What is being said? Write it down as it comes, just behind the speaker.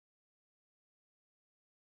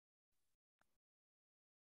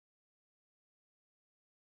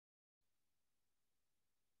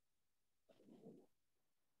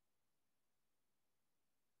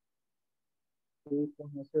এই কোন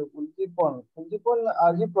আছে উদ্দীপন উদ্দীপন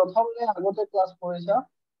আজি প্ৰথম নে আগতে ক্লাস কৰিছা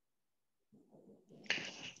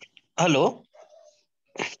হেল্ল'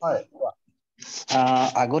 হয় কোৱা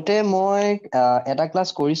আগতে মই এটা ক্লাছ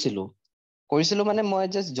কৰিছিলো মানে মই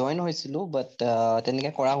জাস্ট জইন হৈছিলো বাট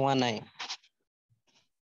তেনেকে কৰা হোৱা নাই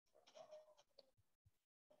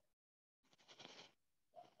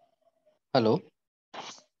হেল্ল'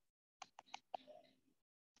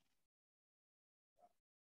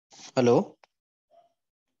 হেল্ল'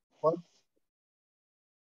 হয়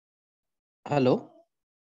হেল্ল'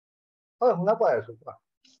 হয় শুনা পাই আছো কোৱা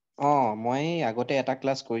মই আগতে এটা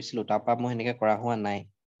ক্লাছ কৰিছিলো তাৰ পৰা মই সেনেকে কৰা হোৱা নাই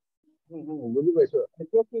বুজি পাইছো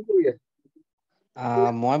এতিয়া কি কৰি আছা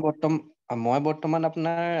মই বৰ্তমান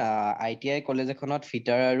আপোনাৰ ITI কলেজ এখনত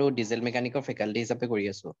ফিটাৰ আৰু ডিজেল মেকানিকৰ ফেকাল্টি হিচাপে কৰি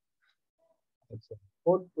আছো আচ্ছা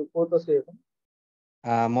ক'ত ক'ত আছে এখন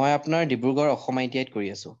মই আপোনাৰ ডিব্ৰুগড় অসম ITIত কৰি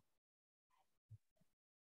আছো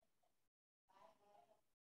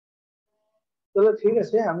তাহলে ঠিক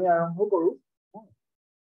আছে আমি আৰম্ভ কৰো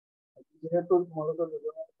যেহেতু তোমালোকৰ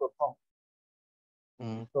দুজনে প্ৰথম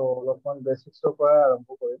তো অলপমান বেসিক্সৰ পৰা আৰম্ভ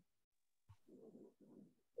কৰিম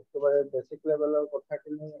একেবাৰে বেসিক লেভেলৰ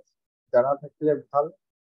কথাখিনি জানা থাকিলে ভাল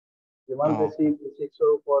যিমান বেছি বেসিক্সৰ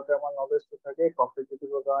ওপৰতে আমাৰ নলেজটো থাকে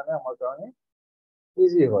কম্পিটিটিভৰ কাৰণে আমাৰ কাৰণে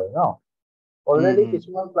ইজি হয় ন অলৰেডি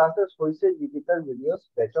কিছুমান ক্লাसेছ হৈছে যিকেইটাৰ ভিডিঅ'ছ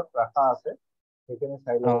বেচত ৰাখা আছে সেইখিনি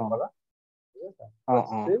চাই ল'ব পাৰা ঠিক আছে but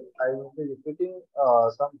still I will be repeating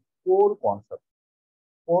some core concept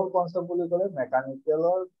বুলি ক'লে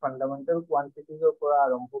মেকানিকেলৰ ফাণ্ডামেণ্টেল কোৱান্টিটিজৰ পৰা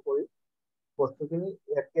আৰম্ভ কৰি বস্তুখিনি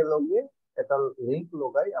একেলগে এটা লিংক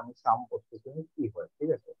লগাই আমি চাম বস্তুখিনি কি হয় ঠিক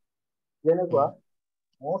আছে যেনেকুৱা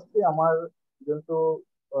মোষ্টলি আমাৰ যোনটো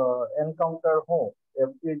এনকাউন্টাৰ হওঁ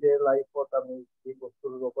এভৰিডে লাইফত আমি যি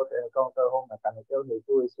বস্তুৰ লগত এনকাউন্টাৰ হওঁ মেকানিকেল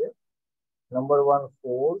সেইটো হৈছে নম্বৰ 1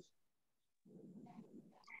 ফ'ৰ্চ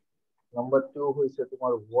নম্বৰ 2 হৈছে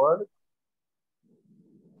তোমাৰ ৱৰ্ক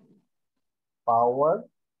পাৱাৰ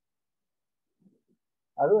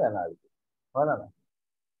আৰু এনাৰ্জি হয় না নাই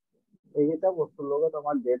এইকেইটা বস্তুৰ লগত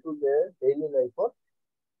আমাৰ ডে টু ডে ডেইলি লাইফত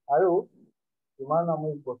আৰু যিমান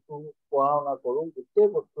আমি বস্তু পঢ়া শুনা কৰো গোটেই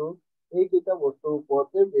বস্তু এইকেইটা বস্তুৰ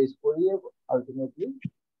ওপৰতে বেছ কৰিয়ে আল্টিমেটলি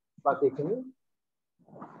বাকীখিনি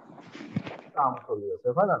কাম চলি আছে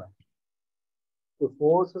হয় না নাই তো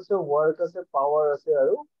ফোৰ্স আছে ওয়াৰ্ক আছে পাওয়াৰ আছে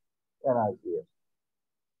আৰু এনার্জি আছে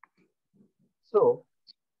so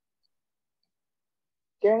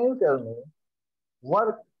can you tell me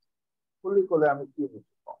work বুলি ক'লে আমি কি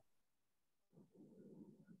বুজি পাওঁ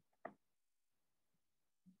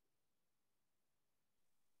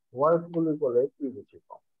work বুলি ক'লে কি বুজি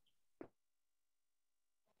পাওঁ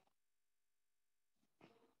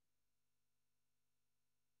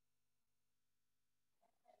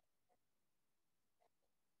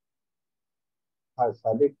হয়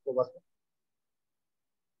সাদিক ক'বাচোন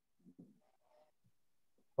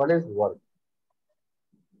what is work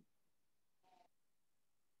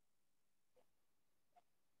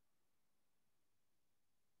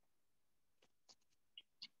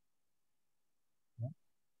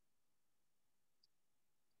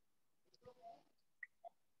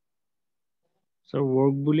So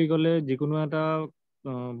work বুলি ক'লে যিকোনো এটা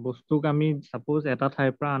বস্তুক আমি সাপোজ এটা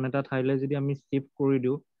ঠাইৰ পৰা আন এটা ঠাইলৈ যদি আমি শিফট কৰি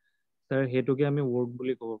দিওঁ স্যাৰ হেতুকে আমি work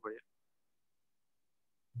বুলি ক'ব পাৰি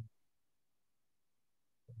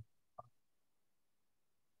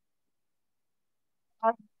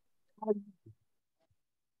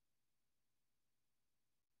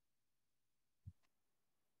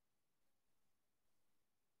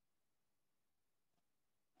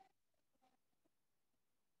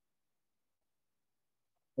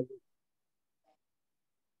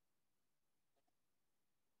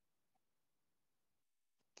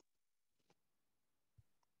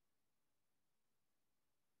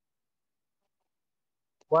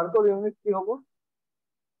ওয়াৰ্কৰ ইউনিট কি হ'ব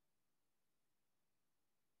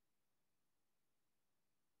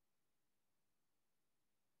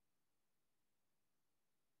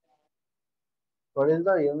what is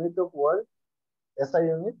the unit of work SI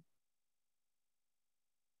unit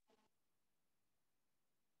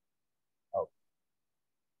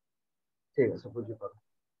ঠিক আছে বুঝি পালো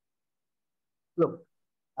look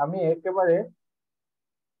আমি একেবারে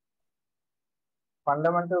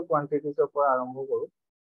ফান্ডামেন্টাল কোয়ান্টিটিজৰ পৰা আৰম্ভ কৰো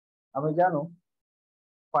আমি জানো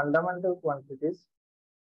ফান্ডামেন্টাল কোয়ান্টিটিজ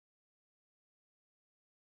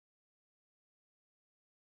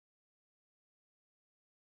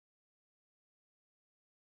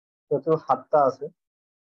টোটাল 7টা আছে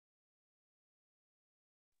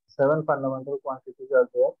 7 fundamental quantities are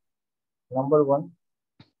there number 1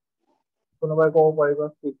 কোনোবাই ক'ব পাৰিবা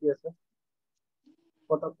কি কি আছে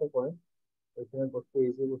পটককৈ কৰে এইখিনি বস্তু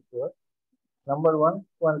ইজি বস্তু হয় Number one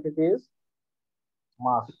quantity is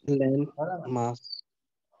mass. Length, है ना? mass.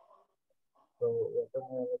 तो ये तो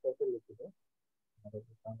मैं कैसे लिखी है?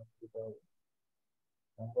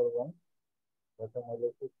 Number one, what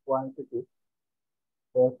is quantity?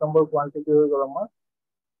 So number quantity is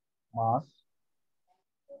mass.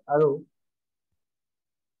 আৰু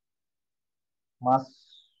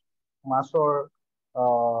মাছৰ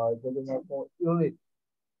যদি মই কওঁ ইউনিট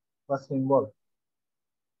বা চিম্বল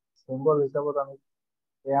হিচাপত আমি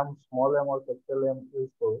m, small m or capital M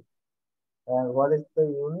use কৰো. And what is the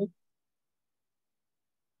unit?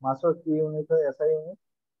 মাছৰ কি ইউনিট হয়? SI unit.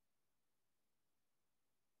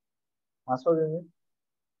 মাছৰ ইউনিট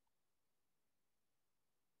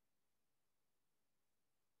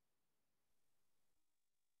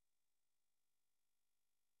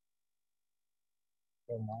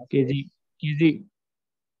কেজি কেজি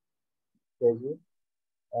কেজি.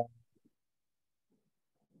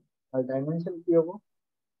 আর ডাইমেনশন কি হবো?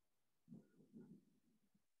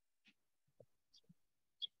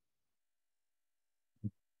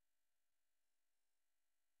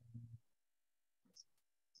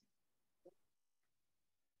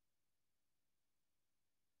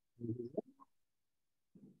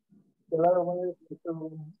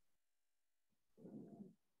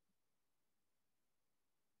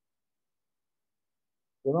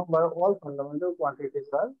 Remember, all fundamental quantities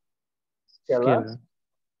are scalar. Scalar.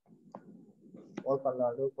 All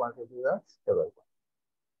fundamental quantities are scalar.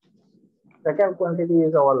 Second quantity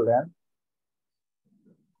is our length.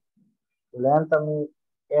 Length আমি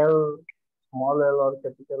L, small l or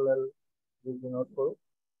capital L denote কৰো.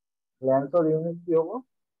 Length or unit কি হবো?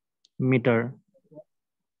 Meter.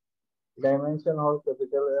 Dimension or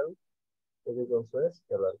capital L, it is also a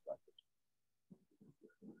scalar quantity.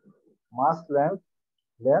 Mass, length,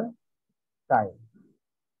 then time.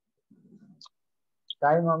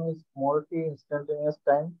 Time আমি small t, instantaneous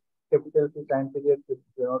time, capital T, time period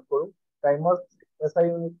denote কৰো. Timer SI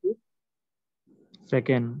unit কি?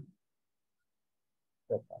 Second.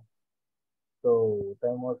 Second. So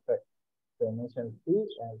timer dimension T,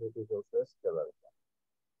 and it is also a scalar quantity.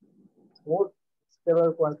 Fourth scalar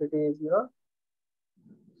quantity is your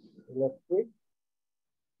electric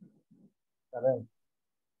current.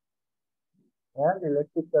 And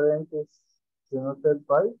electric current is denoted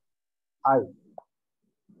by I.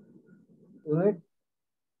 Unit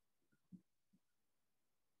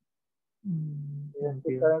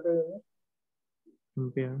electric current unit?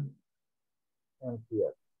 Ampere.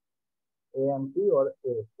 Ampere. AMP or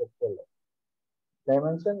A, capital A.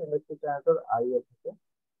 Dimension electric current or I.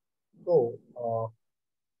 So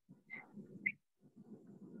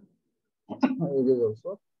it is also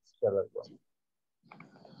scalar quantity.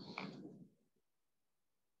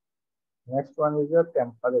 Next one is your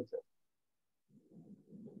temperature.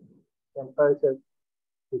 Temperature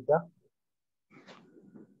theta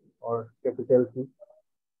or capital T.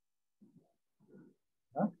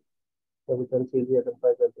 Capital T is the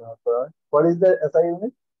temperature. What is the SI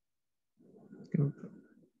unit?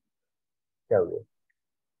 Kelvin.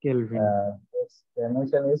 Kelvin. Its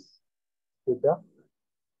dimension is theta.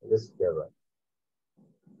 It is Kelvin.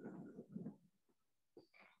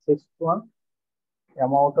 Sixth one,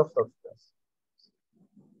 amount of substance.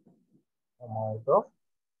 Amount of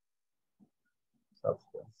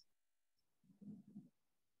substance.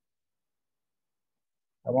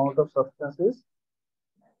 Amount of substance is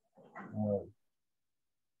mole.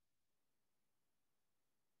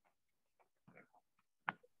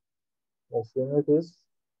 The unit is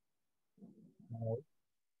mole.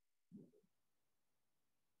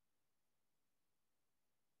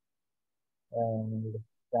 And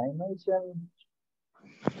dimension,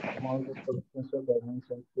 amount of substance or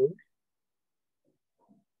dimension is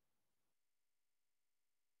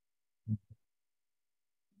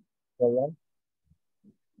Kelvin.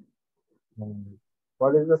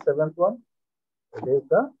 What is the seventh one? It is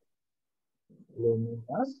the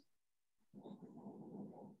luminous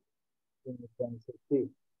intensity.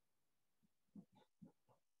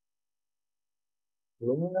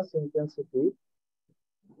 Luminous intensity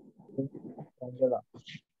in formula.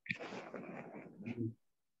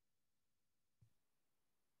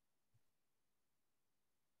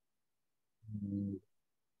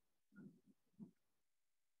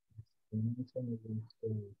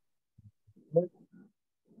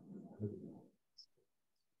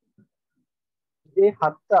 এই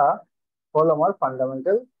সাতটা হল আমার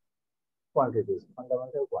fundamental quantities.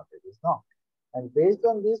 No? And based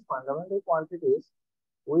on these fundamental quantities,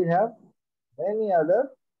 we have many other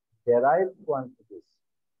derived quantities.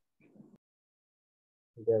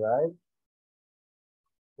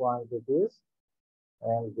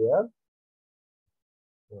 And their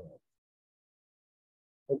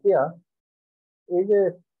এতিয়া এই যে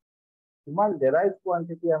কিমান ডেৰাইভ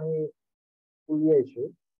quantity আমি উলিয়াইছো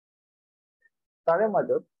তাৰে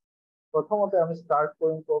মাজত প্ৰথমতে আমি ষ্টাৰ্ট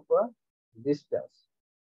কৰিম ক'ৰ পৰা distance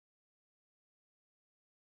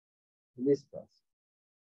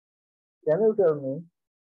can you tell me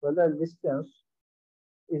whether distance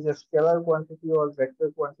is a scalar quantity or vector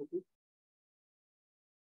quantity?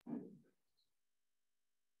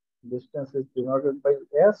 Distance is denoted by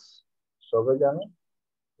s সবাই জানে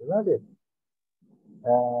isn't it?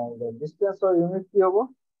 And the distance or unit কি হ'ব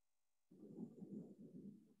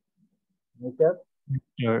meter.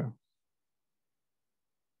 Sure.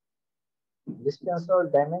 Distance or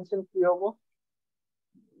dimension কি হ'ব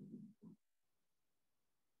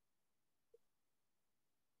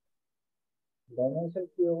dimension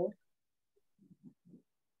কি হ'ব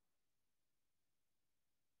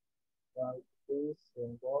quantity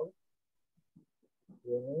symbol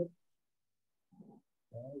unit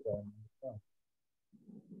and dimension.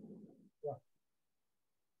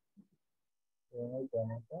 Unit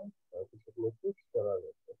dimension তাৰপিছত লৈছো scalar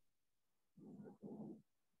vector.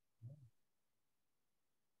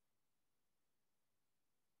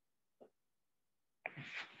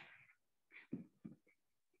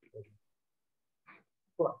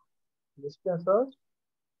 Distance or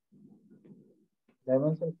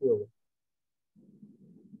dimension কি হ'ব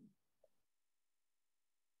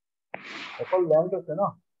অকল লেন্থ আছে ন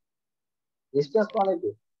ডিসটেন্স মানে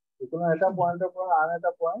কি কোনো এটা পয়েন্টের পৰা আন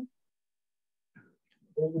এটা পয়েন্ট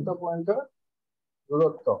এই দুটো পয়েন্টের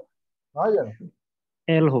দূরত্ব নহয় জানো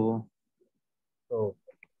L হ'ব তো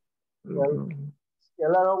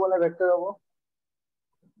স্কেলার হ'ব না ভেক্টর হ'ব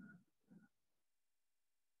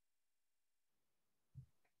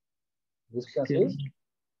ডিসটেন্স ইজ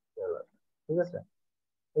স্কেলার ঠিক আছে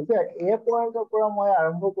এতিয়া এ পয়েন্টের পৰা মই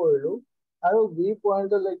আৰম্ভ কৰিলো আৰু বি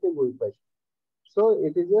পয়েন্টলৈকে গৈ পাইছো so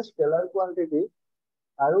it is a scalar quantity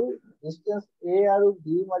আৰু ডিসটেন্স এ আৰু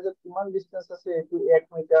বি মাজত কিমান ডিসটেন্স আছে এটো 1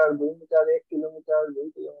 মিটাৰ 2 মিটাৰ 1 কিলোমিটাৰ 2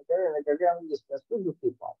 কিলোমিটাৰ এনেকৈ আমি ডিসটেন্সটো জুখি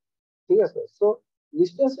পাওঁ ঠিক আছে so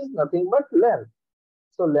distance is nothing but length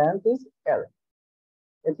so length is L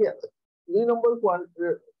এতিয়া 3 নম্বৰ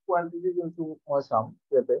কোয়ান্টিটি যোনটো মই চাম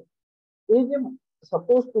ইয়াতে এই যে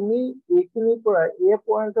সাপোজ তুমি এইখিনিৰ পৰা এ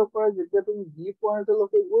পয়েন্টৰ পৰা যেতিয়া তুমি বি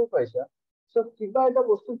পয়েন্টলৈকে গৈ পাইছা সো কিবা এটা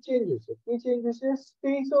বস্তু চেঞ্জ হৈছে কি চেঞ্জ হৈছে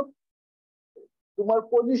স্পেস অফ তোমার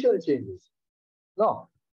পজিশন চেঞ্জ হৈছে ন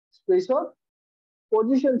স্পেসৰ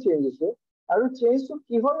পজিশন চেঞ্জ হৈছে আৰু চেঞ্জটো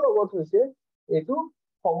কিহৰ লগত হৈছে এটো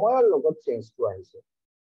সময়ৰ লগত চেঞ্জটো আহিছে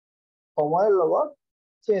সময়ৰ লগত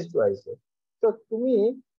চেঞ্জটো আহিছে তো তুমি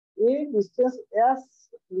এই ডিসটেন্স s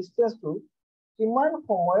ডিসটেন্সটো কিমান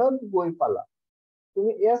সময়ত গৈ পালা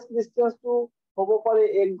তুমি s ডিসটেন্সটো হ'ব পাৰে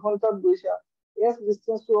 1 ঘন্টাত গৈছা s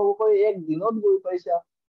ডিসটেন্সটো হ'ব পাৰে 1 দিনত গৈ পাইছা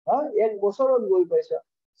হ্যাঁ 1 বছৰত গৈ পাইছা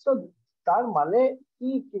সো তার মানে কি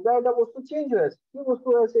কিবা এটা বস্তু চেঞ্জ হয়েছে কি বস্তু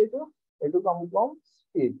হয়েছে এটো আমি কম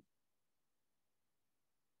স্পিড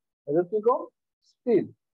এটা কি কম স্পিড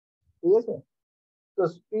ঠিক আছে তো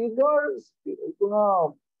স্পিডৰ কোনো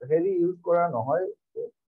হেৰি ইউজ কৰা নহয়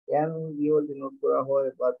এন দিও ডিনোট কৰা হয়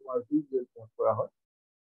বা তোমাৰ ভি দিও ডিনোট কৰা হয়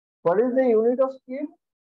what is the unit of speed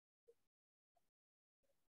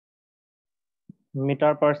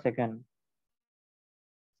meter per second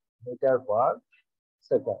meter per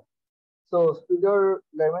second so speedৰ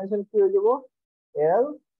dimension কি হৈ যাব L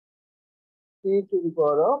t to the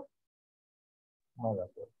power of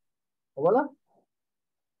 -4 হ'ব না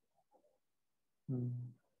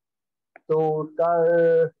তো তার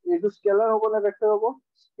এটু স্কেলার হবো না ভেক্টর হবো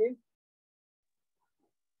স্পিড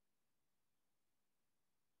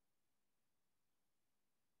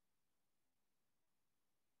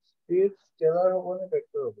স্পিড স্কেলার হবো না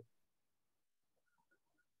ভেক্টর হবো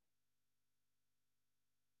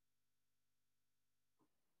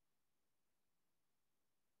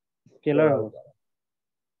scalar হ'ব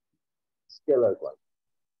স্কেলার কোয়াল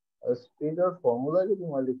স্পিডৰ ফর্মুলা যদি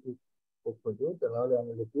মই লিখি খুঁজো তাহলে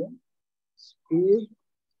আমি লিখিম speed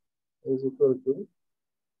is equal to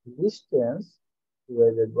distance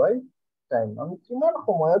divided by time আমি কিমান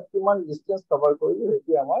সময়ত কিমান ডিসটেন্স কভার কৰিলো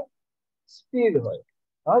এটি আমাৰ স্পিড হয়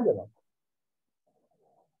নহয় জানো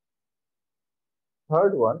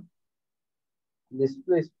third one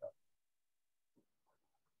displacement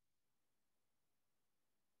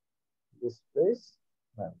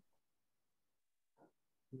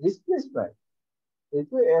displacement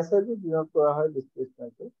এটো এসে দি ডিনোট কৰা হয়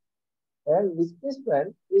displacement and displacement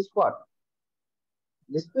is what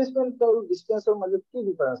displacement আৰু distance ৰ মাজত কি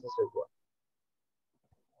ডিফাৰেন্স আছে কোৱা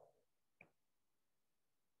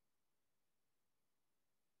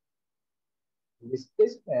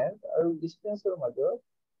displacement আৰু distance ৰ মাজত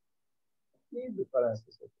কি ডিফাৰেন্স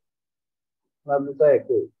আছে না দুটো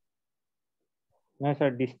একই না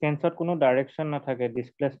স্যাৰ ডিসটেন্সত কোনো ডাইৰেকশন নাথাকে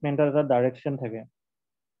ডিসপ্লেসমেন্টৰ এটা ডাইরেকশন থাকে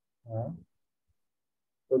হ্যাঁ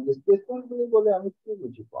তো ডিসপ্লেসমেন্ট বুলি বলে আমি কি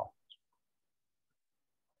বুঝি পাও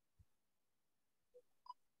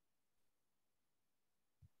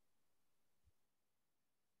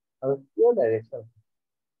আর কি direction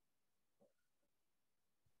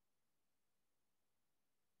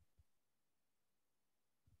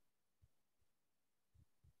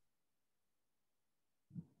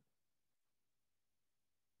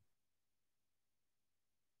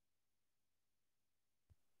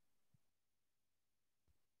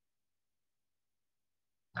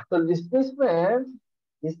so displacement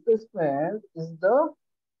is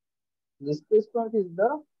the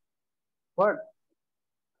what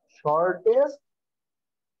shortest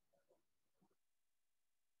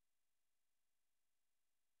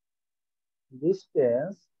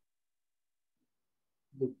distance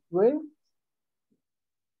between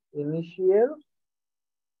initial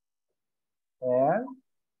and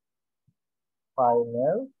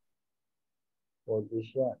final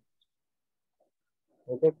position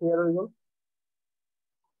এটা ক্লিয়ার হয়ে গেল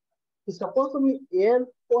সাপোজ তুমি এর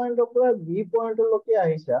পয়েন্টৰ পৰা বি পয়েন্টলৈকে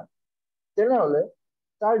আহিছা তেনেহলে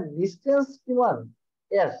তাৰ ডিসটেন্স কিমান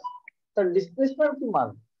s তাৰ ডিসপ্লেসমেন্ট কিমান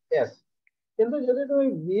s কিন্তু যদি তুমি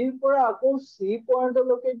বিৰ পৰা আকৌ সি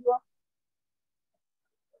পয়েন্টলৈকে যোৱা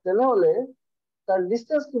তেনেহলে তাৰ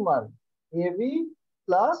ডিসটেন্স কিমান ab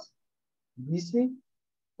প্লাস bc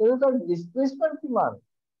কিন্তু তাৰ ডিসপ্লেসমেন্ট কিমান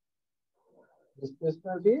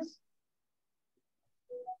ডিসপ্লেসমেন্ট ইজ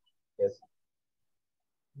s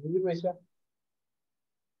বুজি পাইছা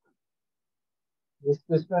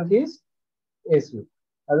ডিসপ্লেসমেন্ট ইজ ac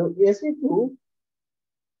আৰু ac টো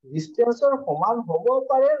ডিসটেন্সৰ সমান হ'ব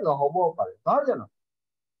পাৰে নহ'বও পাৰে নহয় জানো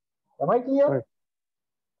am I clear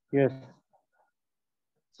yes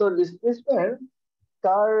so displacement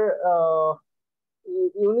তাৰ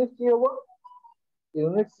ইউনিট কি হ'ব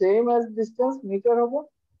unit same as distance metre হ'ব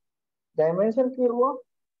ডাইমেনশন কি হ'ব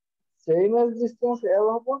সেম as distance l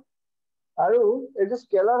হ'ব আৰু এটো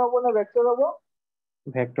স্কেলাৰ হ'ব না ভেক্টৰ হ'ব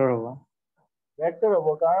ভেক্টৰ হ'ব ভেক্টৰ হ'ব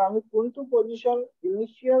কাৰণ আমি কোনটো পজিশন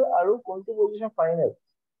ইনিশিয়াল আৰু কোনটো পজিশন ফাইনাল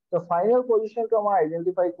তো ফাইনাল পজিশনটো আমাৰ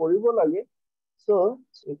আইডেন্টিফাই কৰিব লাগে so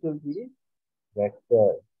it will be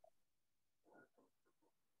vector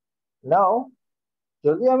নাও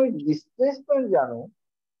যদি আমি ডিসপ্লেসমেন্ট জানো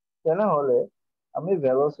তেনেহলে আমি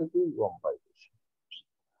ভেলোসিটি গম পাই গৈছো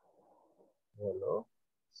velocity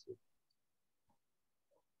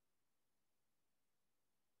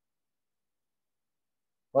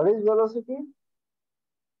what is velocity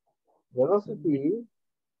velocity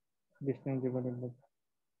distance divided by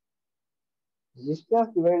distance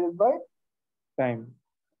divided by time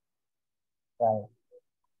time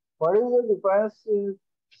what is the difference in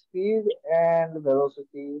speed and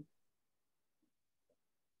velocity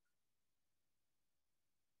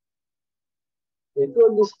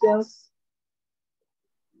equal distance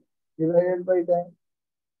divided by time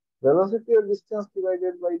velocity or distance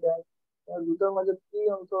divided by time দুটাৰ মাজত কি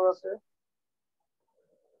অন্তৰ আছে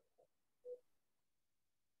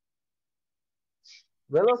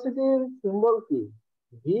velocity symbol কি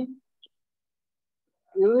v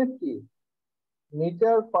unit কি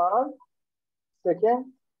meter per second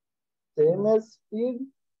same as speed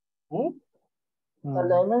the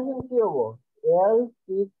dimension কি হ'ব l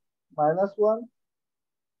speed -1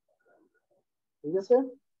 ঠিক আছে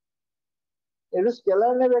এটো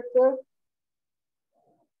স্কেলার নে ভেক্টর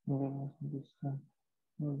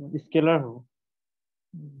স্কেলার হ'ব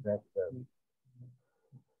vector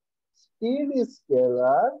speed is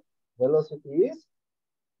scalar velocity is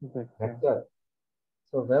vector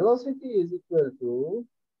so velocity is equal to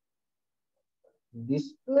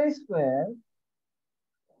displacement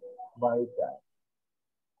by time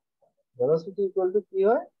velocity equal to কি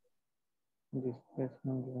হয়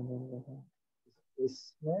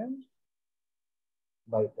displacement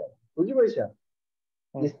by time বুঝি পাইছা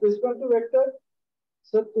displacement to vector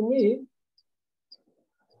so তুমি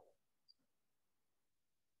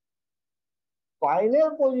ফাইনাল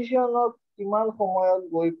পজিশনত কিমান সময়ত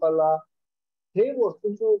গৈ পালা সেই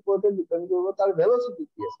বস্তুটোৰ ওপৰতে ডিপেন্ড কৰিব তাৰ ভেলোসিটি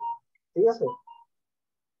কি আছে ঠিক আছে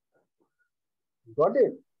গট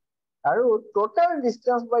ইট আৰু টোটাল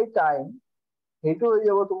ডিসটেন্স বাই টাইম সেইটো হৈ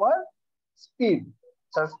যাব তোমাৰ স্পিড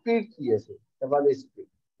তাৰ স্পিড কি আছে এবাৰ স্পিড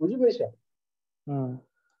বুজি পাইছা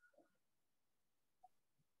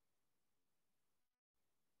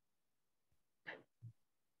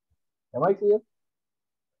am I clear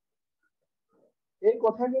এই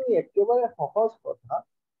কথাখিনি একেবাৰে সহজ কথা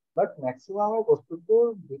বাট ম্যাক্সিমাম বস্তুটোৰ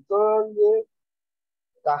ভিতৰত যে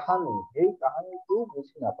কাহানী এই কাহানীটো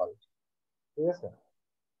বুঝি নাপালো ঠিক আছে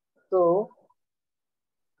তো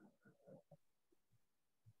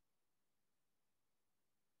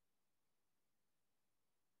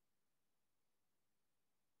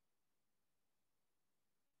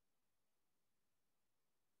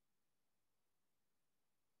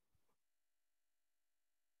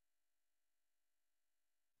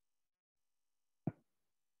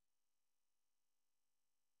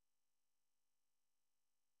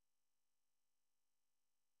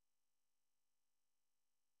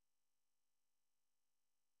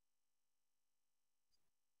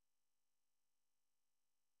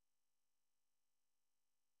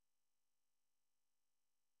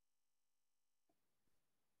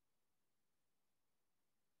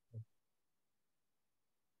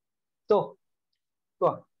তো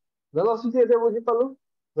velocity এটা বুঝি পালো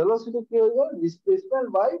velocity কি হয়ে গেল displacement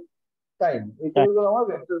by time এটা হয়ে গেল আমার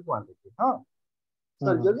ভেক্টর কোয়ান্টিটি হ্যাঁ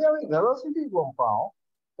তো যদি আমি velocity গম পাও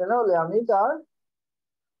তাহলে আমি তার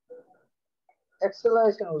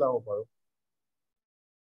acceleration ওলাব পারো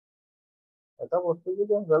এটা বস্তু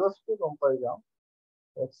যদি আমি velocity গম পাই যাও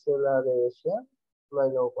acceleration ওলাই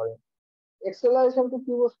যাব পারি acceleration টো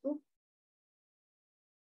কি বস্তু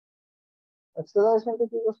acceleration টো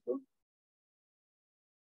কি বস্তু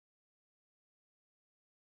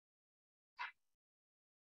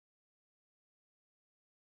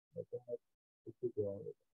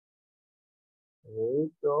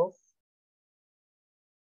rate of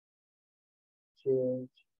change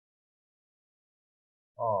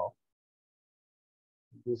of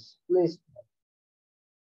displacement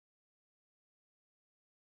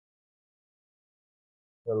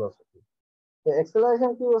velocity the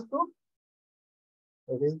acceleration কি বস্তু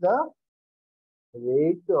it is the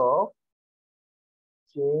rate of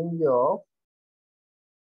change of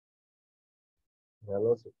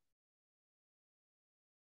velocity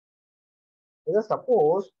এটা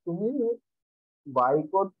সাপোজ তুমি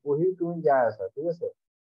বাইকত বহি তুমি যাই আছা ঠিক আছে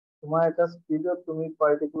তোমার একটা স্পিডত তুমি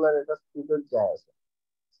পার্টিকুলার একটা স্পিডত যাই আছা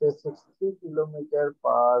সে 60 কিলোমিটার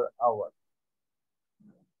পার আওয়ার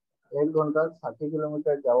 1 ঘন্টাত 60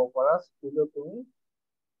 কিলোমিটার যাব পাৰা স্পিডত তুমি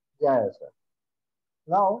যাই আছা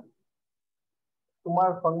নাও তোমাৰ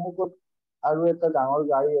সন্মুখত আৰু এটা ডাঙৰ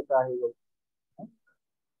গাড়ী এটা আহি গ'ল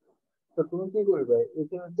তো তুমি কি কৰিবা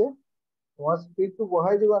এইখিনিতে তোমাৰ স্পিডটো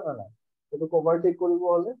বঢ়াই দিবা না নাই এটো ওভাৰটেক কৰিব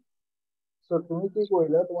হলে সো তুমি কি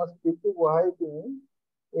কৰিলা তোমাৰ স্পিডটো বঢ়াই তুমি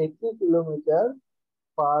 80 কিলোমিটাৰ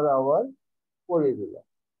পাৰ আওয়াৰ কৰি দিলা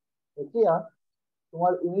এতিয়া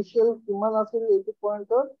তোমাৰ ইনিশিয়াল কিমান আছিল এইটো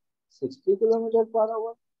পয়েন্টত 60 কিলোমিটাৰ পাৰ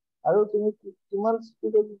আওয়াৰ আৰু তুমি কিমান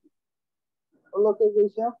স্পিডত অলকে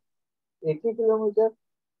গৈছা 80 কিলোমিটার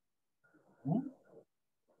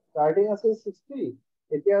স্টার্টিং আছিল 60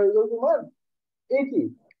 এতিয়া হৈ গ'ল কিমান 80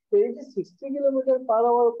 সেই যে 60 কিলোমিটার পার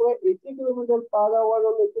আওয়ার পৰা 80 কিলোমিটাৰ পাৰ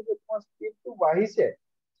আওয়াৰলৈকে যে তোমাৰ স্পিডটো বাঢ়িছে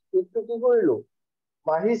স্পিডটো কি কৰিলো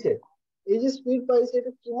বাঢ়িছে এই যে স্পিড বাঢ়িছে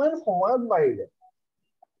এটা কিমান সময়ত বাঢ়িলে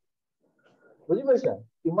বুজি পাইছা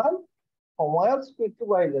কিমান সময়ত স্পিডটো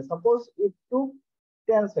বাঢ়িলে সাপোজ ইট টুক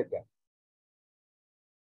 10 সেকেন্ড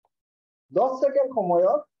 10 সেকেন্ড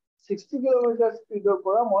সময়ত 60 কিলোমিটার স্পিডৰ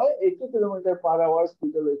পৰা মই 80 কিলোমিটাৰ পাৰ আওয়াৰ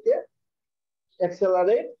স্পিডলৈকে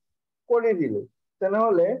এক্সেলাৰেট কৰি দিলো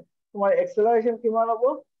তেনেহলে তোমাৰ এক্সেলাৰেশন কিমান হ'ব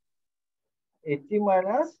 80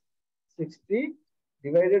 minus 60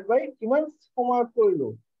 divided by কিমান সময়ত কৰিলো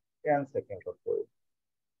 10 সেকেন্ডত কৰিলো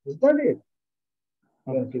বুঝলা নি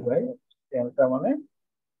 20 by 10 টা মানে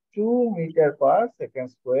 2 মিটার পার সেকেন্ড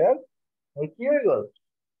স্কয়ার আর কি হয়ে গেল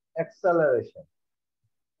অ্যাক্সেলারেশন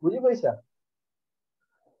বুঝি পাইছা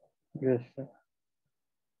Yes, sir.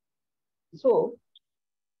 so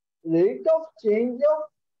rate of change of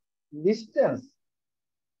distance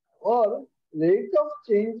or rate of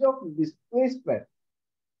change of displacement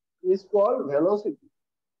is called velocity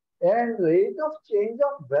and rate of change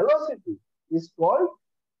of velocity is called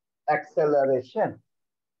acceleration.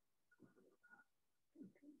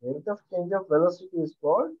 Rate of change of velocity is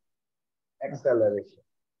called acceleration.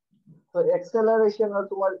 So acceleration or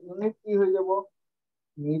তোমার unit কি হয়ে যাব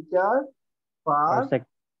metre per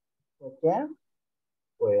second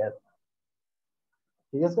square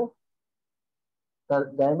ঠিক আছে তার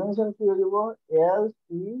dimension কি হয়ে যাব L T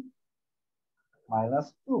 -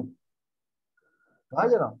 2 হয়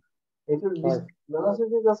জানো এটা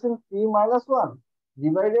velocity আছে T - 1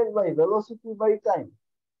 divided by velocity by time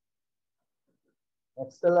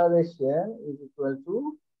acceleration is equal to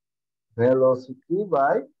velocity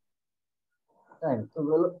by time so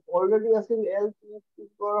already আছে L T to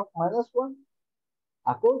the power of -1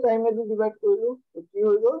 আকৌ টাইম এদি ডিভাইড কৰিলো তো কি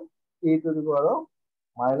হৈ গল T to the power of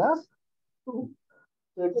 -2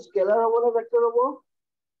 তো এটা স্কেলার হবে না ভেক্টর হবে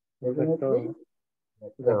Definitely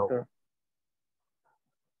vector.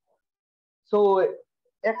 So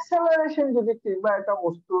acceleration যদি কিবা এটা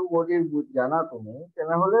বস্তুৰ বডিৰ জানা তুমি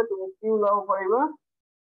তেনেহলে তুমি কি ওলাব পাৰিবা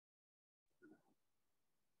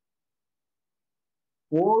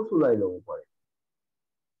ফোৰ্স ওলাই ল'ব পাৰি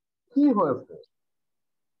কি হয় ফোৰ্স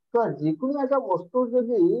তো যিকোনো এটা বস্তুৰ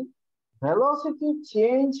যদি ভেলোসিটি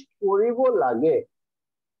চেঞ্জ কৰিব লাগে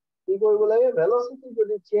কি কৰিব লাগে ভেলোসিটি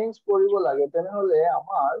যদি চেঞ্জ কৰিব লাগে তেনেহলে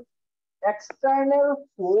আমাৰ এক্সটাৰ্নাল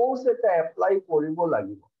ফোৰ্স এটা এপ্লাই কৰিব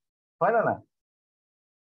লাগিব হয় না না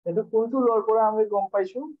এটা কোনটো লৰ পৰা আমি গম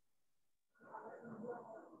পাইছো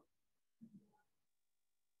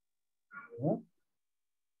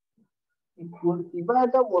কিবা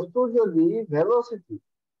এটা বস্তুৰ যদি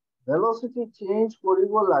ভেলোসিটি চেঞ্জ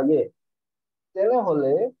কৰিব লাগে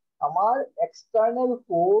তেনেহলে আমাৰ এক্সটাৰ্নাল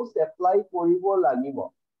ফোৰ্স এপ্লাই কৰিব লাগিব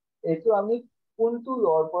এইটো আমি কোনটো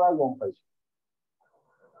লৰ পৰা গম পাইছো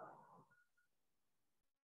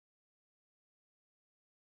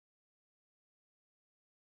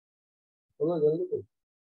বলো জলদি কই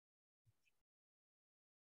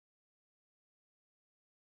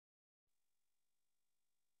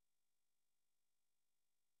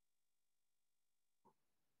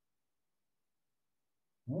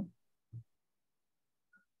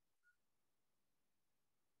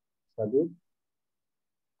সাদিক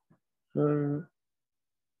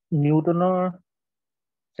নিউটনৰ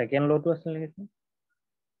সেকেন্ড লটো আছিল নেকি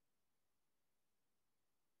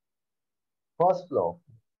ফাৰ্স্ট ল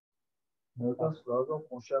নিউটনস লজ অফ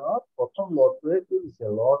মোশনত প্ৰথম লটোৱে কি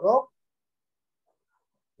দিছে লজ অফ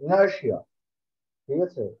ইনাৰ্শিয়া ঠিক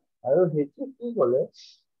আছে আৰু হেতু কি ক'লে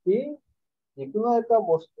কি যিকোনো এটা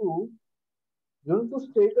বস্তু যোনটো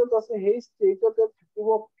ষ্টেটত আছে সেই ষ্টেটতে থাকিব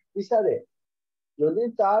বিচাৰে যদি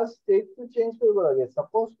তাৰ ষ্টেটটো চেঞ্জ কৰিব লাগে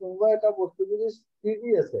সাপোজ কোনোবা এটা বস্তু যদি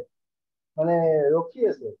স্থিতি আছে মানে ৰখি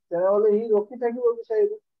আছে তেনেহলে হি ৰখি থাকিব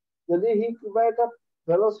বিচাৰিব যদি হি কিবা এটা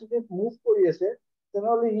ভেলোসিটিত মুভ কৰি আছে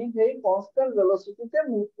তেনেহলে হি সেই কনস্ট্যান্ট ভেলোসিটিতে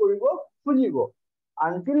মুভ কৰিব খুজিব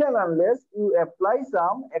until and unless you apply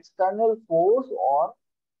some external force on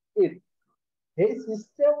it সেই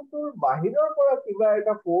সিস্টেমটোৰ বাহিৰৰ পৰা কিবা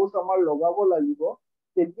এটা ফোৰ্স আমাৰ লগাব লাগিব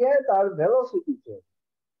তেতিয়া তাৰ ভেলোসিটি চেঞ্জ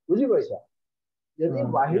বুজি পাইছা যদি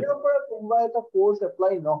বাহিৰৰ পৰা কোনোবা এটা ফোৰ্স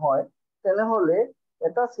এপ্লাই নহয় তেনেহলে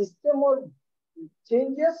এটা সিস্টেমৰ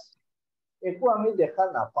চেঞ্জেস একো আমি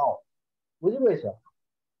দেখা নাপাও বুজি পাইছা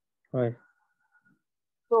হয়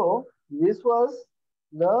so this was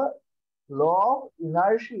the law of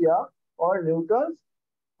inertia or Newton's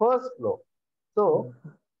first law so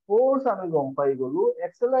force আমি গম পাই গলো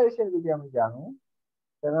acceleration যদি আমি জানো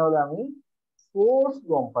তেনেহলে আমি force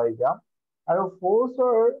গম পাই যাম আৰু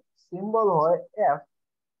forceৰ symbol হয় f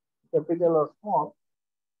capital or small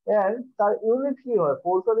and তাৰ ইউনিট কি হয়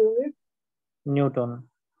forceৰ ইউনিট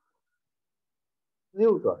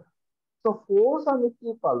নিউটন so force আমি কি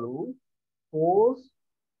পালো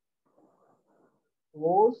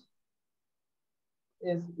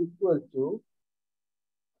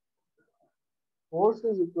force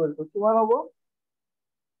is equal to কিমান হ'ব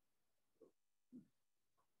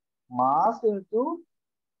mass into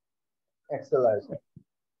acceleration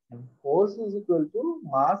force is equal to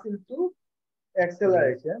mass into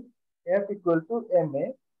acceleration f equal to ma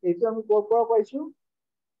এইটো আমি ক'ৰ পৰা পাইছো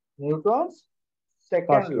নিউটনস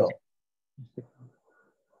সেকেন্ড ল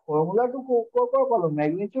ফৰ্মুলাটো ক'ৰ পৰা পালো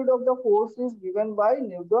magnitude of the force is given by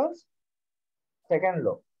Newton's second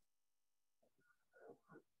law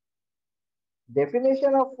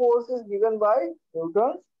definition of force is given by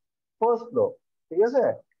Newton's first law ঠিক আছে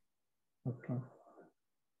okay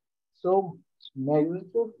so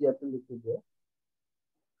magnitude ইয়াতে লিখি দিও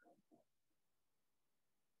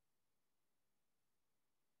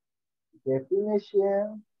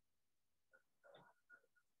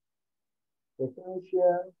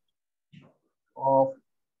definition of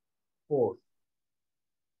force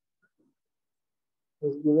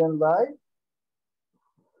is given by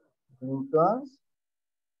Newton's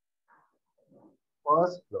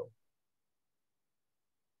first law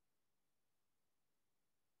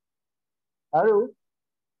আৰু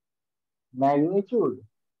magnitude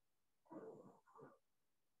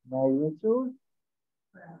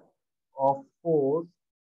of force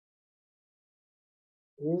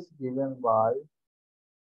is given by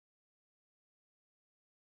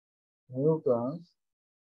Newton's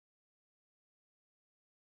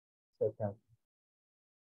second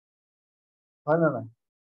হয় না না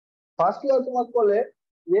first law তোমাক ক'লে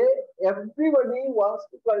যে everybody wants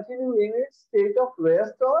to continue in its state of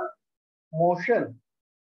rest or motion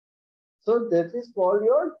so that is called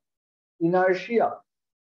your inertia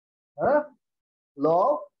law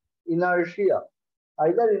of inertia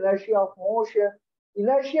either inertia of motion.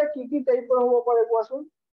 Inertia কি টাইপৰ হ'ব পাৰে কোৱাচোন?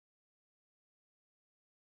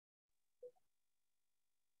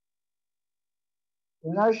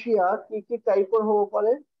 Inertia কি টাইপৰ হ'ব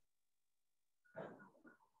পাৰে?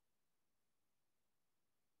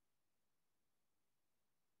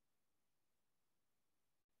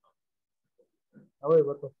 আৰু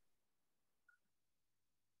এইবাৰ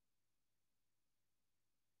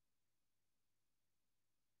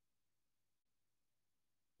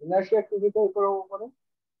inertia কি টাইপৰ হ'ব পাৰে?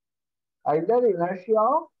 Either inertia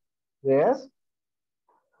of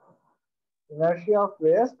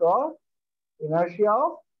rest or inertia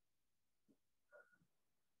of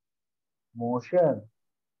motion.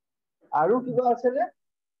 আৰু কিবা আছে নে?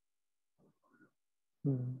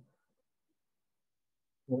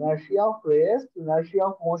 Inertia of rest, inertia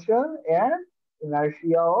of motion, and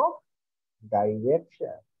inertia of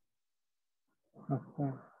direction.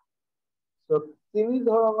 So, তিনি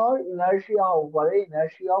ধৰণৰ inertia হ'ব পাৰে,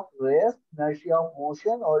 inertia of rest, inertia of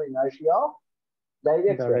motion, or inertia of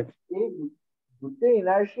direction. এই গোটেই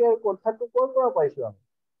inertia কথাটো ক'ৰ পৰা পাইছো আমি?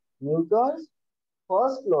 নিউটনছ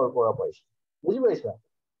ফাৰ্ষ্ট লৰ পৰা পাইছো। বুজি পাইছা?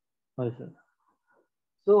 হয় স্যাৰ।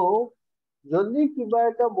 So, যদি কিবা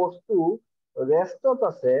এটা বস্তু ৰেষ্টত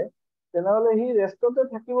আছে তেনেহলে সি ৰেষ্টতে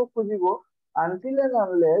থাকিব খুজিব until and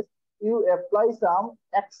unless you apply some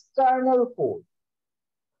external force.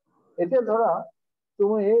 এতিয়া ধৰা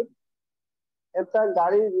তুমি এটা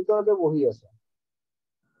গাড়ীৰ ভিতৰতে বহি আছা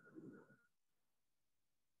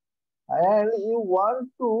and you want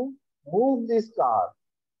to move this car.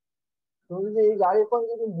 তুমি যদি এই গাড়ীখন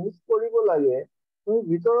যদি মুভ কৰিব লাগে তুমি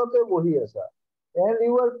ভিতৰতে বহি আছা and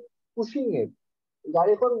you are pushing it.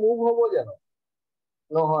 গাড়ীখন মুভ হ'ব জানো?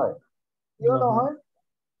 নহয়। কিয় নহয়?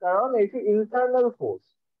 কাৰণ এইটো ইন্টাৰনেল ফোৰ্স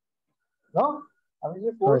ন? আমি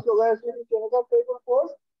যে ফোৰ্স লগাই আছো এইটো কেনেকুৱা টাইপৰ ফোৰ্স?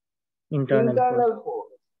 Internal force.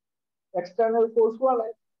 এক্সটাৰ্নাল ফোৰ্স হোৱা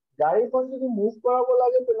নাই। গাড়ীখন যদি মুভ কৰাব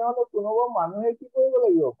লাগে তেনেহলে কোনোবা মানুহে কি কৰিব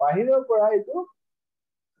লাগিব? বাহিৰৰ পৰা এইটো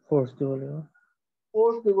ফোৰ্স দিব লাগিব।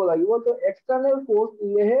 ফোৰ্স দিব লাগিব। তো এক্সটাৰ্নাল ফোৰ্স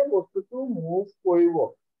দিলেহে বস্তুটো মুভ কৰিব।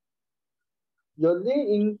 যদি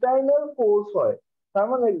ইন্টারনাল ফোর্স হয় তার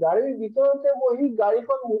মানে গাড়ির ভিতরতে বহি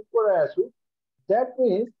গাড়িখন মুভ করাই আছো, that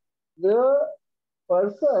means the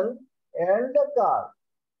person and the car,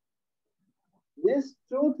 these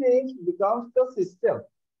two things becomes the system.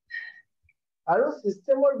 আৰু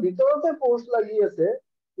সিস্টেমৰ ভিতৰতে ফোৰ্স লাগি আছে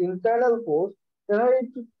ইন্টাৰনাল ফোৰ্স, তেনেহলে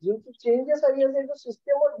যোনটো চেঞ্জেস আহি আছে এইটো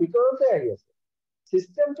সিস্টেমৰ ভিতৰতে আহি আছে।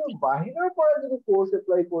 সিস্টেমটো বাহিৰৰ পৰা যদি ফোৰ্স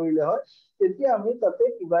এপ্লাই কৰিলে হয় তেতিয়া আমি তাতে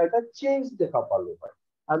কিবা এটা চেঞ্জ দেখা পালো হয়।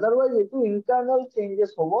 আদারওয়াইজ এইটো ইন্টারনাল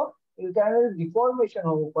চেঞ্জেস হ'ব, ইন্টারনাল ডিফর্মেশন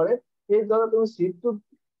হ'ব পাৰে। এই ধৰা তুমি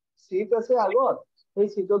সিট আছে আগত, সেই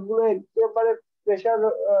সিটত বোলে একেবাৰে প্ৰেসাৰ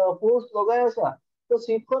ফোৰ্স লগাই আছা তো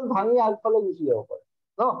সিটখন ভাঙি আগফালে গুচি যাব পাৰে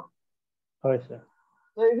ন? হয় স্যাৰ।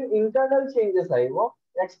 তো এইটো ইন্টাৰনাল চেঞ্জেস আহিব,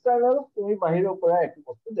 এক্সটাৰ্নাল তুমি বাহিৰৰ পৰা একো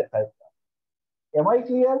বস্তু দেখাই পাবা। Am I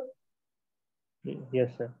clear? Yes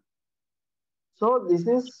sir. So this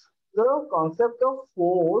is the concept of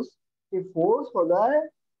force. The force সদায়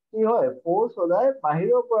কি হয়? Force সদায়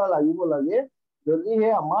বাহিৰৰ পৰা লাগিব লাগে যদিহে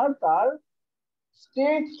আমাৰ তাৰ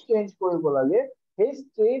স্টেট চেঞ্জ কৰিব লাগে। সেই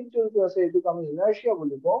স্টেট যোনটো আছে এইটোক আমি ইনাৰ্চিয়া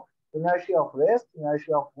বুলি কওঁ। Inertia of rest,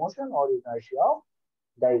 inertia of motion, or inertia of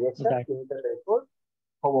direction তিনিটা টাইপৰ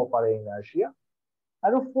হ'ব পাৰে ইনাৰ্চিয়া।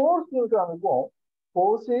 আৰু ফোৰ্স যোনটো আমি কওঁ,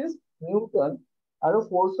 ফোৰ্স ইজ নিউটন, আৰু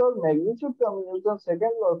ফোৰ্সৰ ম্যাগনিটিউডটো আমি নিউটন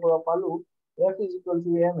সেকেন্ড লৰ পৰা পালো F is equal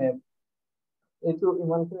to mf. এইটো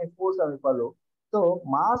ইমানখিনি ফোর্স আমি পালো। তো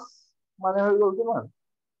মাস মানে হৈ গ'ল কিমান?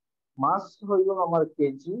 মাস হৈ গ'ল আমাৰ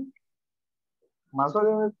কেজি। মাসৰ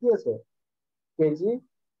ইউনিট কি আছে? কেজি।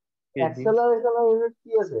 এক্সেলাৰেশনৰ ইউনিট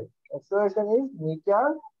কি আছে? এক্সেলাৰেশন is metre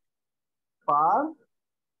per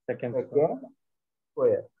second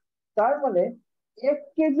square. তাৰ মানে 1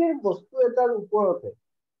 কেজিৰ বস্তু এটাৰ ওপৰতে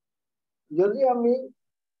যদি আমি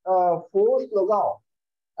ফোৰ্স লগাও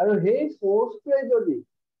আৰু সেই ফোৰ্সটোৱে যদি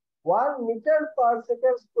 1 মিটাৰ পাৰ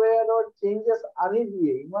সেকেন্ড স্কয়াৰৰ চেঞ্জেস আনি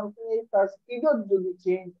দিয়ে, ইমানখিনি তাৰ স্পিডত যদি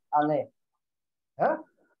চেঞ্জ আনে, হ্যাঁ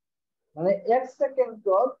মানে 1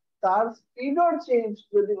 সেকেন্ডত তাৰ স্পিডৰ চেঞ্জ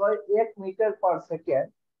যদি হয় 1 মিটাৰ পাৰ সেকেন্ড,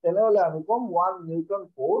 তেনেহলে আমি কম 1 নিউটন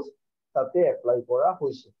ফোৰ্স তাতে এপ্লাই কৰা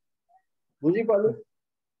হৈছে। বুজি পালো?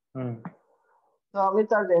 তো আমি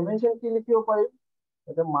তাৰ ডাইমেনশন কি লিখিব পাৰিম?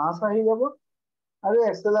 এটা মাস আহি যাব আৰু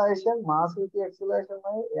এক্সেলাৰেশন, মাস ইনটু এক্সেলারেশন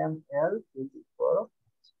মানে ml ইকুয়াল।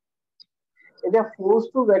 এটা ফোর্স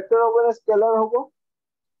টু ভেক্টর হবে না স্কেলার হবে?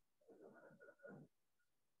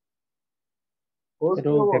 ফোর্স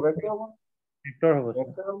টু হবে ভেক্টর হবে? ভেক্টর হবে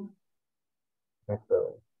ভেক্টর।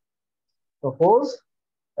 তো ফোর্স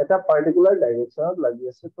এটা পার্টিকুলার ডাইরেকশনত লাগি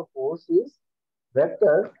আছে, তো force is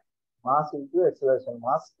vector mass into acceleration,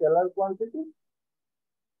 mass scalar quantity,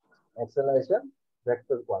 acceleration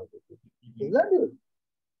vector quantity. Is that it?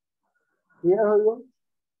 Clear হইল?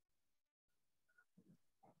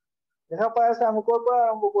 দেখা পাই আছে আমি কোৰ পৰা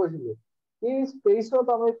আৰম্ভ কৰিছিলো এই স্পেচত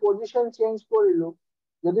আমি পজিশন চেঞ্জ কৰিলো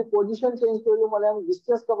যদি পজিশন চেঞ্জ কৰিলো মানে আমি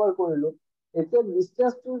ডিসটেন্স কভাৰ কৰিলো এতিয়া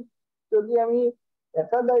ডিসটেন্সটো যদি আমি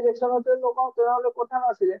এটা ডাইৰেকশনতে লগাও তেতিয়াহলে কথা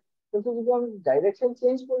নাছিলে কিন্তু যদি আমি ডাইৰেকশন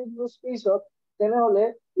চেঞ্জ কৰি দিলো স্পেচত তেনেহলে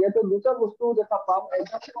ইয়াতে দুটা বস্তু দেখা পাম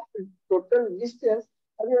এটা টোটাল ডিসটেন্স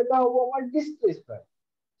আৰু এটা হ'ব আমাৰ ডিসপ্লেসমেন্ট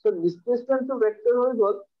সো ডিসপ্লেসমেন্টটো ভেক্টৰ হৈ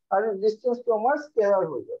গল আৰু ডিসটেন্সটো আমাৰ স্কেলাৰ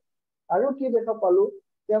হৈ গল আৰু কি দেখা পালো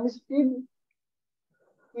যে আমি স্পিড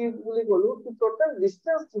কি বুলি কলো কি টোটাল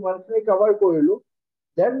ডিসটেন্স যিমানখিনি কভাৰ কৰিলো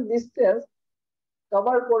দেন ডিসটেন্স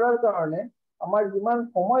কভাৰ কৰাৰ কাৰণে আমাৰ যিমান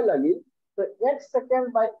সময় লাগিল তো 1 সেকেন্ড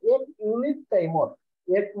বাই 1 ইউনিট টাইমত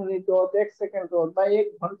 1 মিনিটত 1 সেকেন্ডত বা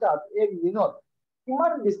 1 ঘন্টাত 1 দিনত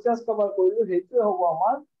কিমান ডিসটেন্স কভাৰ কৰিলো সেইটো হ'ব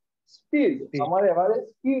আমাৰ স্পিড আমাৰ এভাৰেজ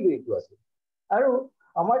স্পিড এইটো আছে আৰু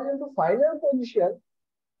আমাৰ যোনটো ফাইনাল পজিশন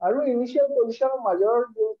আৰু ইনিশিয়াল পজিশনৰ মাজৰ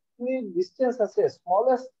যিখিনি ডিসটেন্স আছে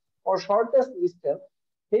স্মলেষ্ট or shortest distance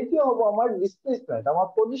সেইটো হ'ব আমাৰ ডিসপ্লেসমেন্ট আমাৰ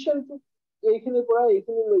পজিশনটো এইখিনিৰ পৰা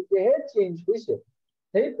এইখিনি লৈকেহে চেঞ্জ হৈছে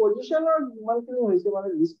সেই পজিশনৰ যিমানখিনি হৈছে মানে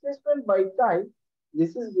displacement by time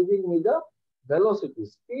this is giving me the velocity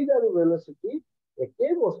speed আৰু velocity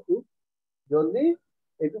একেই বস্তু যদি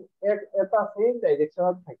এটো এটা সেম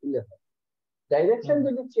ডাইৰেকশনত থাকিলে হয় ডাইৰেকশন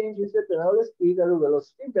যদি চেঞ্জ হৈছে তেনেহলে স্পিড আৰু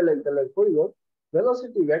velocity বেলেগ বেলেগ হৈ গল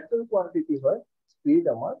velocity vector quantity হয় স্পিড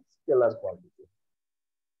আমাৰ স্কেলাৰ quantity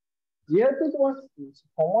যেহেতু তোমাৰ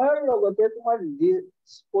সময়েৰ লগতে তোমাৰ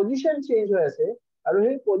পজিশন চেঞ্জ হৈ আছে আৰু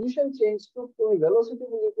সেই পজিশন চেঞ্জটো তুমি ভেলোসিটি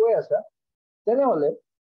বুলি কৈ আছা তেনেহলে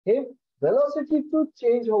সেই ভেলোসিটিটো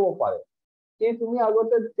চেঞ্জ হ'ব পাৰে কি তুমি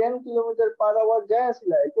আগতে 10 কিলোমিটাৰ/আৱাৰ যাই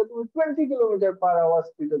আছিলা এতিয়া তুমি 20 কিলোমিটাৰ/আৱাৰ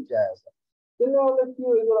স্পিডত যাই আছা তেনেহলে কি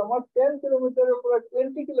হৈ গল আমাৰ 10 কিলোমিটাৰৰ পৰা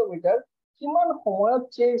 20 কিলোমিটাৰ কিমান সময়ত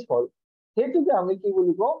চেঞ্জ হ'ল সেইটোকে আমি কি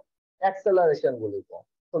বুলি কওঁ এক্সেলাৰেশন বুলি কওঁ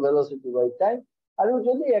তো ভেলোসিটি বাই টাইম আৰু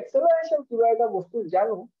যদি এক্সেলাৰেশন কিবা এটা বস্তু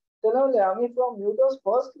জানো তেনেহলে আমি ফ্ৰম নিউটনস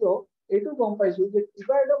ফাৰ্স্ট ল এটো গম পাইছো যে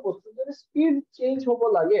কিবা এটা বস্তু যদি স্পিড চেঞ্জ হ'ব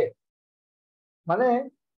লাগে মানে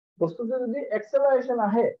বস্তুটো যদি এক্সেলাৰেশন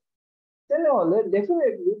আহে তেনেহলে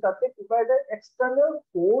ডেফিনেটলি তাতে কিবা এটা এক্সটাৰ্নাল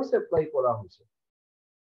ফোৰ্স এপ্লাই কৰা হৈছে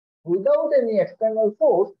উইদাউট এনি এক্সটাৰ্নাল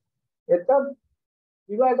ফোৰ্স এটা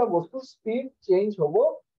কিবা এটা বস্তু স্পিড চেঞ্জ হ'ব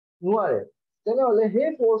নোৱাৰে তেনেহলে সেই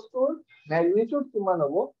ফোৰ্সটোৰ ম্যাগনিটিউড কিমান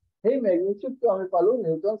হ'ব সেই ম্যাগনিটিউডটো আমি পালো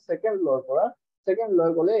নিউটন সেকেন্ড লৰ পৰা সেকেন্ড ল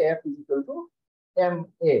গলে F ma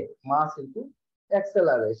মাস ইনটু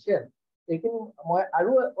এক্সেলাৰেশন এইখিনি মই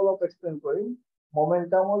আৰু অলপ এক্সপ্লেইন কৰিম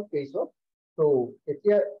মোমেন্টামৰ কেছত তো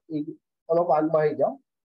এতিয়া অলপ আগবাঢ়ি যাম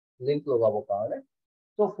লিংক লগাবৰ কাৰণে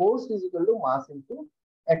তো ফোৰ্স মাস ইনটু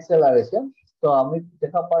এক্সেলাৰেশন তো আমি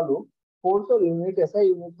দেখা পালো ফোৰ্সৰ ইউনিট এসআই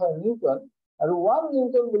ইউনিট হয় নিউটন আৰু 1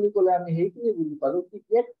 নিউটন বুলি ক'লে আমি সেইখিনি বুজি পালো কি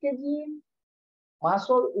 1 কেজি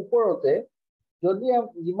মাসৰ ওপৰতে যদি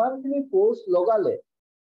যিমানখিনি ফোর্স লগালে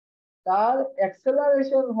তার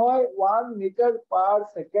এক্সেলারেশন হয় 1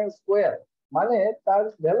 মিটার/সেকেন্ড স্কয়ার মানে তার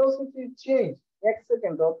ভেলোসিটি চেঞ্জ 1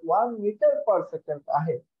 সেকেন্ডত 1 মিটার/সেকেন্ড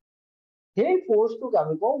আহে সেই ফোর্সটোক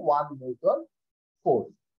আমি কওঁ 1 নিউটন ফোর্স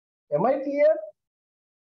এম আই ক্লিয়ার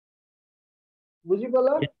বুজি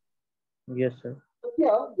পালা Yes, sir.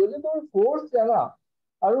 এতিয়া যদি তুমি ফোর্স জানা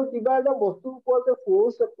আৰু কিবা এটা বস্তুৰ ওপৰতে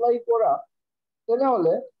ফোৰ্স এপ্লাই কৰা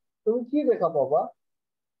তেনেহলে তুমি কি দেখা পাবা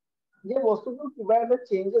যে বস্তুটো কিবা এটা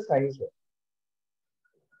চেঞ্জেস আহিছে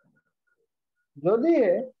যদি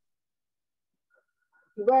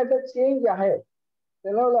কিবা এটা চেঞ্জ আহে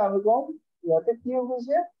তেনেহলে আমি কম ইয়াতে কি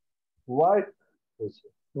হৈছে ওয়ার্ক হৈছে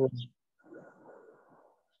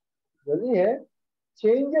যদি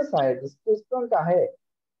চেঞ্জেস আহে ডিসপ্লেসমেন্ট আহে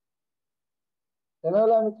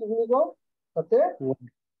তেনেহলে আমি কি বুলি কম তাতে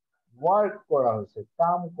ওয়ার্ক কৰা হৈছে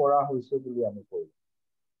কাম কৰা হৈছে বুলি আমি কওঁ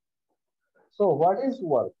so what is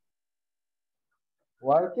work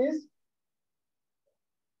work is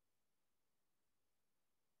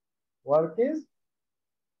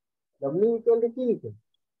W equal to কি লিখে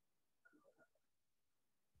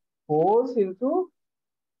force into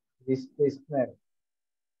displacement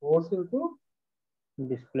force into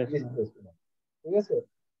displacement ঠিক আছে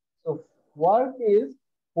so work is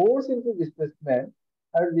force into displacement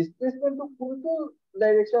আৰু displacement to কোনটো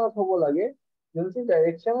ডাইৰেকশনত হ'ব লাগে যোনটো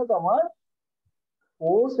ডাইৰেকশনত আমাৰ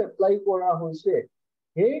force apply কৰা হৈছে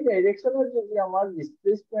সেই ডাইৰেকশনত যদি আমাৰ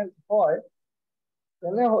displacement হয়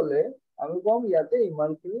তেনেহলে আমি কম ইয়াতে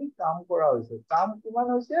ইমানখিনি কাম কৰা হৈছে কাম কিমান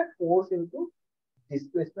হৈছে force into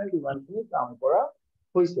displacement ইমানখিনি কাম কৰা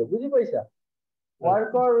হৈছে বুজি পাইছা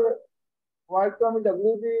ওয়াৰ্কৰ ওয়ার্ক তো আমি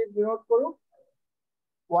ডব্লিউ দিয়ে ডিনোট করো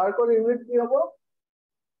ওয়ার্কের ইউনিট কি হবে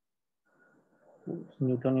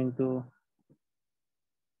নিউটন ইনটু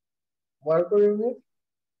ওয়ার্কের ইউনিট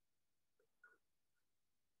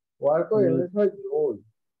হয় জোল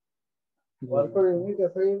ওয়ার্কের ইউনিট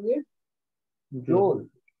এসআই ইউনিট জোল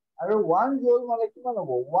আৰু 1 জোল মানে কিমান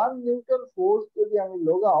হ'ব 1 নিউটন ফোৰ্স যদি আমি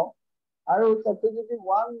লগাও আৰু তাতে যদি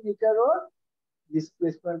 1 মিটাৰৰ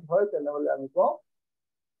ডিসপ্লেসমেন্ট হয় তেনেহলে আমি কম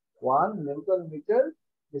 1 নিউটন মিটার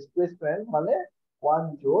ডিসপ্লেসমেন্ট মানে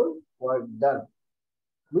 1 জোল ওয়ার্ক ডান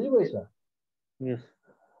বুঝি পাইছা ইয়েস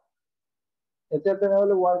এটা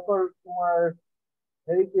তেনেহলে ওয়াৰ্কৰ তোমাৰ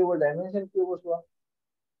হেৰি কি হ'ব ডাইমেনশন কি হ'ব চোৱা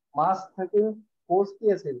মাস থাকিল ফোর্স কি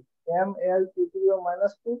আছিল ml to the power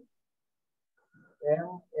minus 2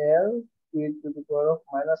 ml to the power of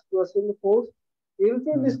minus 2 আছিল ফোর্স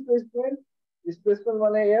into displacement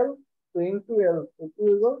মানে l so into l so কি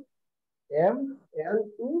হ'ব m l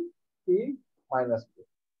to t minus 2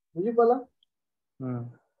 বুঝি পালা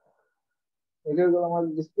এটা হলো আমার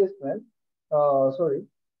ডিসপ্লেসমেন্ট সরি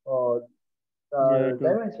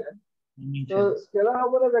ডাইমেনশন তো স্কেলার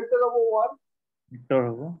হবে না ভেক্টর হবে 1 ভেক্টর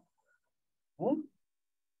হ'ব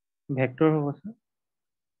ভেক্টর হ'ব স্যার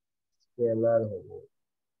স্কেলার হবে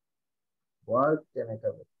ওয়ার্ক কেনেকা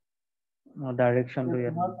হবে ডাইরেকশনটো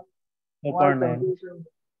ইয়াত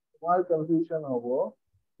তোমার কনফিউশন হবো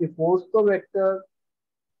कि फोर्स तो वेक्टर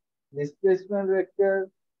डिस्प्लेसमेंट वेक्टर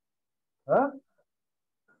हाँ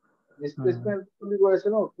डिस्प्लेसमेंट तुम बोले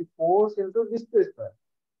नो कि force into displacement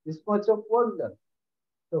this much of work done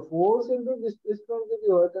तो फोर्स इनटू डिस्प्लेसमेंट যদি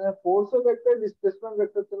হয় তাহলে force of vector displacement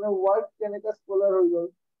vector তাহলে ওয়ার্ক কেনেকা স্কেলার হই গল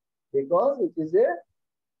because it is A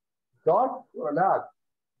dot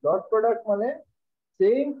product মানে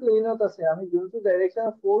সেম প্লেনত আছে আমি যোনটো ডাইরেকশন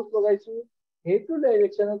ফোর্স লগাইছো সেইটো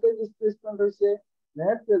ডাইরেকশনতে ডিসপ্লেসমেন্ট হৈছে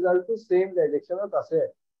নেট ৰিজাল্টটো সেম ডাইৰেকশনত আছে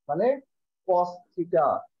মানে cos থিটা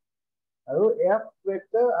আৰু f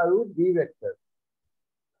ভেক্টৰ আৰু d ভেক্টৰ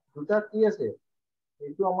দুটা কি আছে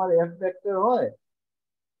এইটো আমাৰ f ভেক্টৰ হয়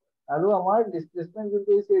আৰু আমাৰ ডিসপ্লেসমেন্ট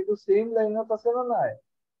যোনটো হৈছে এইটো সেম লাইনত আছে না নাই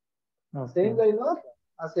সেম লাইনত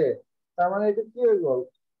আছে তাৰ মানে এইটো কি হৈ গল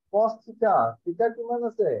cos থিটা থিটা কিমান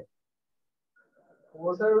আছে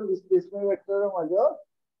ফোর্স আৰু ডিসপ্লেসমেন্ট ভেক্টৰৰ মাজত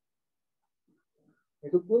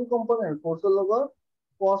এটো কোন কম্পোনেন্ট ফোৰ্সৰ লগত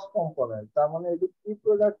cos কম্পোনেন্ট তাৰ মানে এটো কি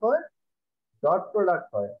প্ৰডাক্ট হয় ডট প্ৰডাক্ট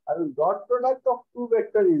হয় আৰু dot product of two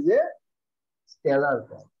vector is a scalar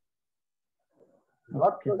quantity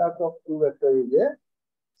dot product of two vector is a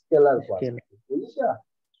scalar quantity বুজিছা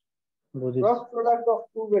cross product of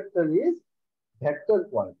two vector is vector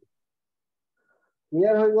quantity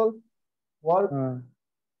clear হৈ গল work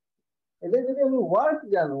এটা যদি আমি work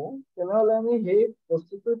জানো তেনেহলে আমি সেই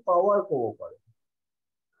বস্তুটোৰ পাওয়াৰ কব পাৰো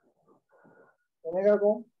কেনেকা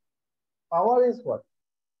কম power is what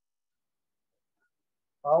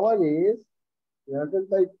power is divided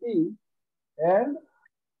by t and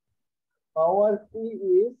power t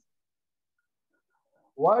is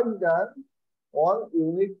work done on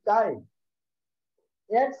unit time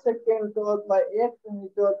 1 সেকেন্ডত বা 1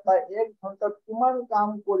 মিনিটত বা 1 ঘন্টাত কিমান কাম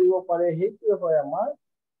কৰিব পাৰে সেইটো হয় আমাৰ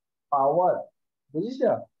পাওয়ার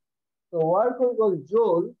বুঝিছা তো ওয়ার্ক হৈ গল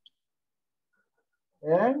জোল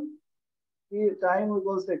and time হৈ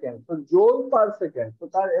গল সেকেন্ড তো জোল পার সেকেন্ড তো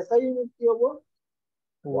তার এসআই ইউনিট কি হ'ব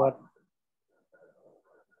ওয়াট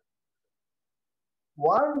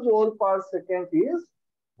 1 জোল পার সেকেন্ড ইজ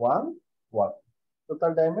 1 ওয়াট তো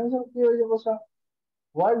তার ডাইমেনশন কি হৈ যাব sir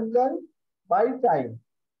work done by time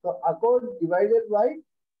তো আকৌ ডিভাইডেড বাই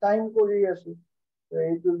টাইম কৰি আছো তো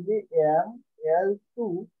it will be m l2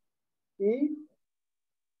 t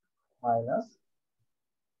minus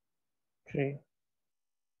 3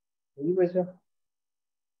 বুঝি পাইছো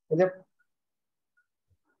এটা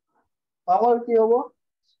পাওয়ার কি হবো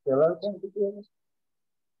স্কেলার কোয়ান্টিটি হবে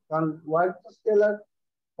কারণ ওয়ার্ক তো স্কেলার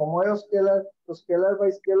সময়ও স্কেলার তো scalar by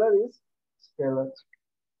scalar is scalar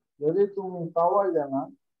যদি তুমি পাওয়ার জানা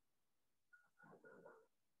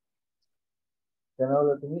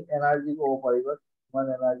তাহলে তুমি এনার্জি কব পাৰিবা কিমান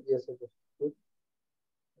এনাৰ্জি আছে বস্তুটোত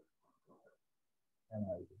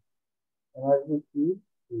এনাৰ্জি কি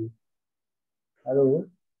আৰু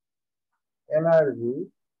এনার্জি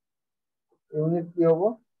ইউনিট কি হবো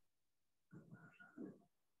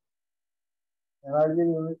এনার্জির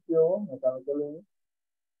ইউনিট কি হবো মেকানিক্যাল ইউনিট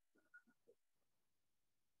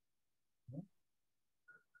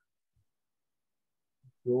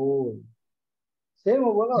জোল সেম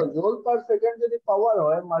হবো না জোল পার সেকেন্ড যদি পাওয়ার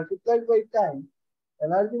হয় মাল্টিপ্লাইড বাই টাইম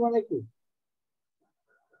এনার্জি মানে কি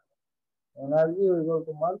এনার্জি হয়ে গেল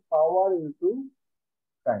তোমার পাওয়ার ইনটু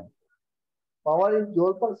টাইম পাওয়ার ইজ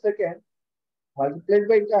জোল per second multiplied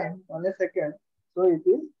by time on a second so it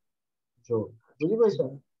is joule. বুজি পাইছা?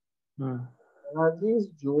 Energy is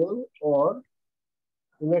joule or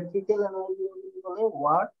electrical energy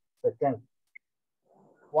watt second.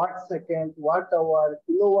 Watt second, watt hour,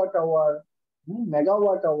 kilowatt hour,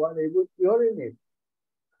 megawatt hour, এইবোৰ কিহৰ unit?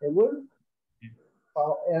 এইবোৰ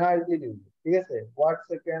energy unit, ঠিক আছে? Watt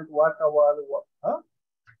second, watt আওয়াৰ,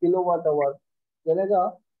 kilowatt আওয়াৰ। যেনেকা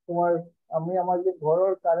তোমাৰ আমি আমাৰ যে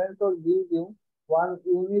ঘৰৰ কাৰেন্টৰ বিল দিওঁ 1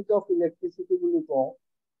 ইউনিট অফ ইলেক্ট্রিসিটি বুলি কওঁ।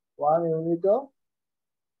 1 ইউনিট অফ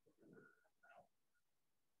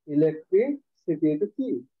ইলেক্ট্রিসিটি এইটো কি?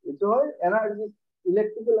 এইটো হয় এনার্জি,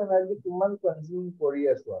 ইলেক্ট্রিক্যাল এনার্জি কিমান কনজিউম কৰি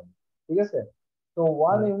আছো আমি, ঠিক আছে? So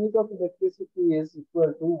 1 unit of electricity is equal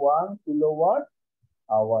to 1 kilowatt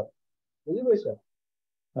hour. বুঝি পাইছা?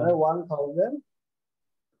 মানে 1000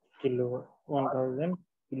 kilowatt, 1000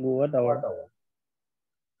 kilowatt hour.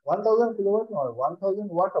 1000 kilowatt নহয়, 1000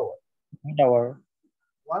 watt hour.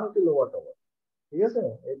 1 kilowatt hour. ঠিক আছে?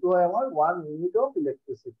 এইটো হয় আমাৰ 1 unit of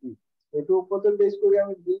electricity. এইটো ওপৰতে বেস কৰি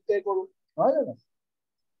আমি বিল পে কৰো, নহয় জানো?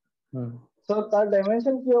 সো তাৰ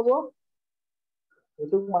ডাইমেনশন কি হ'ব?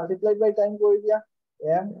 এইটো মাল্টিপ্লাই বাই টাইম কৰি দিয়া,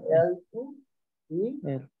 ml2 e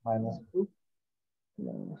 -2।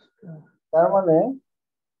 তাৰ মানে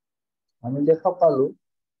আমি দেখা পালো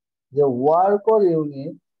যে ওয়াৰ্কৰ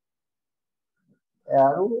ইউনিট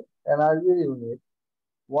আৰু এনাৰ্জিৰ ইউনিট,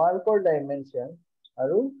 ওয়াৰ্কৰ ডাইমেনশন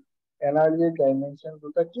আৰু এনাৰ্জিৰ ডাইমেনশন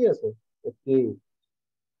দুটা কি আছে? একেই।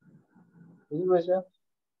 বুঝি পাইছা?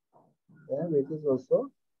 And it is also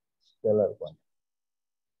scalar quantity.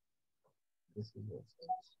 This is also.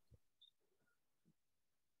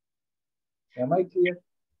 Am I clear?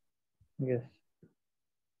 Yes.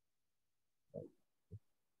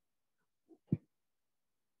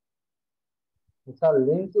 এটা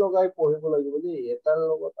লিংক লগাই পঢ়িব লাগিব যে এটাৰ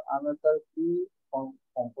লগত আন এটাৰ কি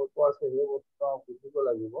সম্পৰ্ক আছে সেই বস্তু বুজিব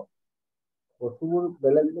লাগিব। বস্তুবোৰ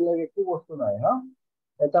বেলেগ বেলেগ একো বস্তু নাই, হা?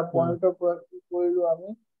 এটা পয়েন্টৰ পৰা কি কৰিলো আমি?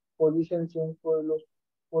 পজিশন চেঞ্জ কৰিলো।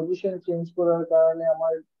 পজিশন চেঞ্জ কৰাৰ কাৰণে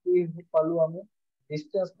আমাৰ কি পালো? আমি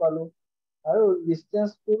ডিসটেন্স পালো। আৰু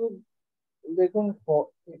ডিসটেন্সটো দেখুন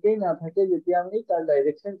একেই না থাকে, যেতিয়া আমি তাৰ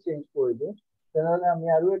ডাইৰেকশন চেঞ্জ কৰি দিওঁ তেনেহলে আমি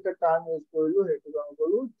আৰু এটা টাৰ্ম ইউজ কৰিলো, সেইটো আমি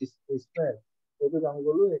কলো ডিসপ্লেসমেন্ট। সেইটো আমি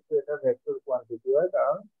কলো এইটো এটা ভেক্টৰ কোয়ান্টিটি হয়,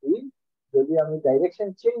 কাৰণ যদি আমি ডাইৰেকশন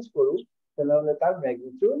চেঞ্জ কৰো তেনেহলে তাৰ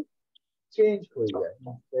ম্যাগনিটিউড চেঞ্জ হৈ যায়।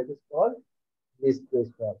 That is cold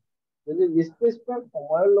displacement. যদি ডিসপ্লেসমেন্ট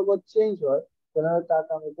সময়ৰ লগত চেঞ্জ হয় তেনেহলে তাক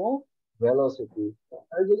আমি কওঁ ভেলোসিটি।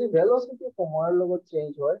 আৰু যদি ভেলোসিটি সময়ৰ লগত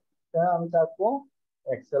চেঞ্জ হয় তেনেহলে আমি তাক কওঁ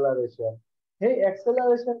এক্সেলাৰেশন। সেই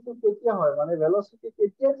এক্সেলাৰেশনটো কেতিয়া হয়, মানে ভেলোসিটি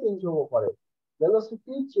কেতিয়া চেঞ্জ হ'ব পাৰে?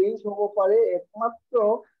 ভেলোসিটি চেঞ্জ হ'ব পাৰে একমাত্ৰ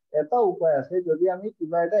এটা উপায় আছে, যদি আমি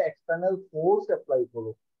কিবা এটা এক্সটাৰ্নাল ফোৰ্স এপ্লাই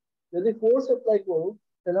কৰো। যদি ফোৰ্স এপ্লাই কৰো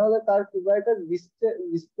তেনেহলে তাৰ কিবা এটা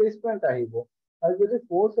ডিসপ্লেসমেন্ট আহিব। আৰু যদি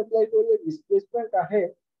ফোৰ্স এপ্লাই কৰিলে ডিসপ্লেসমেন্ট আহে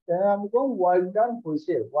তেনেহলে আমি কওঁ ওয়াৰ্ক ডান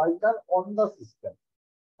হৈছে, work done on the system.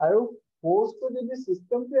 আৰু ফোৰ্সটো যদি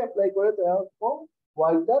সিস্টেমটো এপ্লাই কৰে তেনেহলে কওঁ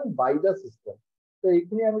work done by the system. তো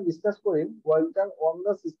এইখিনি আমি ডিসকাস কৰিম work done on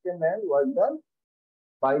the system and work done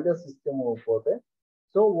by the সিস্টেমৰ ওপৰতে।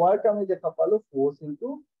 সো ওয়াৰ্ক আমি দেখা পালো ফোৰ্স ইনটু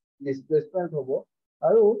ডিসপ্লেসমেন্ট হ'ব।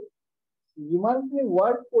 আৰু যিমানখিনি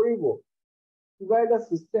ওয়াৰ্ক কৰিব কিবা এটা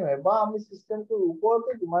সিস্টেমে বা আমি সিস্টেমটোৰ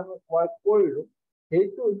ওপৰতে যিমান ওয়াৰ্ক কৰিলো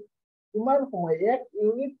সেইটো কিমান সময়, এক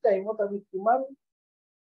ইউনিট টাইমত আমি কিমান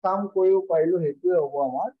কাম কৰিব পাৰিলো, সেইটোৱে হ'ব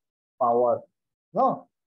আমাৰ পাৱাৰ, ন?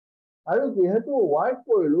 আৰু যেহেতু ওয়াৰ্ক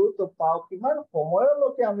কৰিলো তো কিমান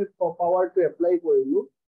সময়লৈকে আমি পাৱাৰটো এপ্লাই কৰিলো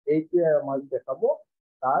এইটোৱে আমাক দেখাব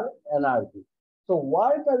তাৰ এনাৰ্জি। তো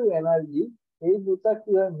ওয়াৰ্ক আৰু এনাৰ্জি এই দুটা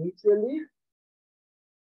কি হয়?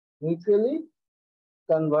 মিউচুয়ালি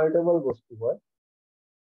কনভাৰ্টেবল বস্তু হয়।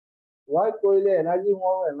 ওয়াৰ্ক কৰিলে এনাৰ্জি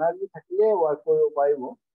হ'ব, এনাৰ্জি থাকিলে ওয়াৰ্ক কৰিব পাৰিব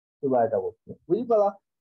কিবা এটা বস্তু। বুজি পালা?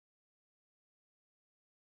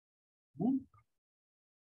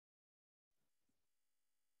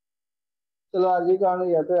 চলো আজিৰ কাৰণে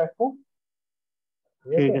ইয়াতে ৰাখো,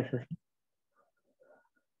 ঠিক আছে?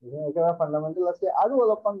 একেবাৰে ফাণ্ডামেণ্টেল আছে, আৰু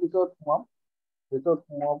অলপমান ভিতৰত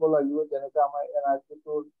সোমাব লাগিব। যেনেকে আমাৰ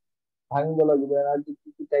এনাৰ্জিটো ভাঙিব লাগিব, এনাৰ্জি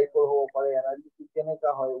কি টাইপৰ হ'ব পাৰে, এনাৰ্জি কেনেকা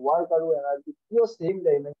হয়, ওয়াৰ্ক আৰু এনাৰ্জি কিয় same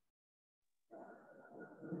dimension.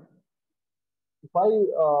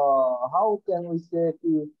 How can we say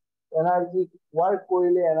কি এনাৰ্জি ওয়াৰ্ক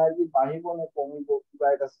কৰিলে এনাৰ্জি বাঢ়িব নে কমিব কিবা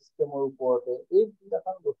এটা সিস্টেমৰ ওপৰতে, এই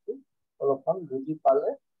দুটামান বস্তু অলপমান বুজি পালে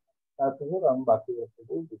তাৰপিছত আমি বাকী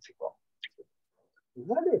বস্তুবোৰ বুজি পাম।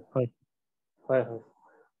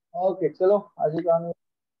 ओके चलो आज का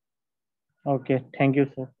okay thank you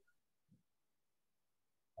sir.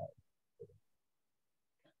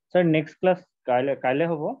 Sir next class काले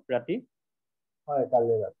হ'ব ৰাতি? হয়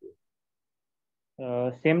কালে ৰাতি।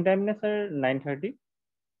 Same time ne sir 9:30?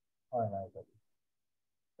 হয় 9:30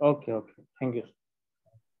 Okay, okay. Thank you.